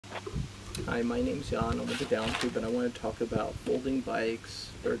Hi, my name's Jan. I'm with the Down Tube, and I want to talk about folding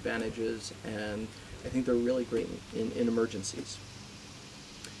bikes, their advantages, and I think they're really great in emergencies.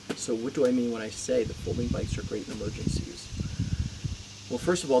 So what do I mean when I say the folding bikes are great in emergencies? Well,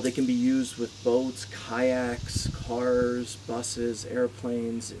 first of all, they can be used with boats, kayaks, cars, buses,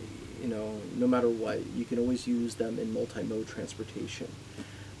 airplanes, no matter what. You can always use them in multi-mode transportation.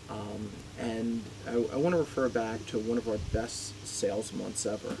 And I want to refer back to one of our best sales months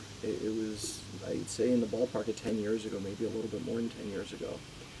ever. It was, I'd say, in the ballpark of 10 years ago, maybe a little bit more than 10 years ago.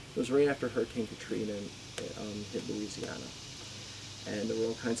 It was right after Hurricane Katrina hit Louisiana. And there were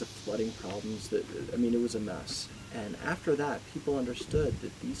all kinds of flooding problems. It was a mess. And after that, people understood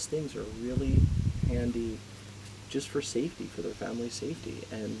that these things are really handy just for safety, for their family safety.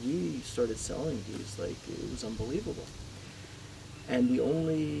 And we started selling these like it was unbelievable. And the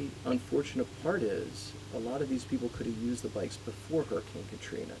only unfortunate part is a lot of these people could have used the bikes before Hurricane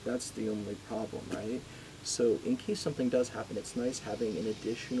Katrina. That's the only problem, right? So in case something does happen, it's nice having an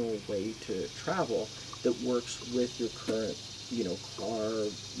additional way to travel that works with your current, car,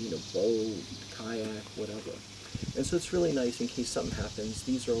 boat, kayak, whatever. And so it's really nice in case something happens.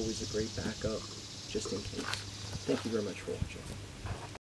 These are always a great backup, just in case. Thank you very much for watching.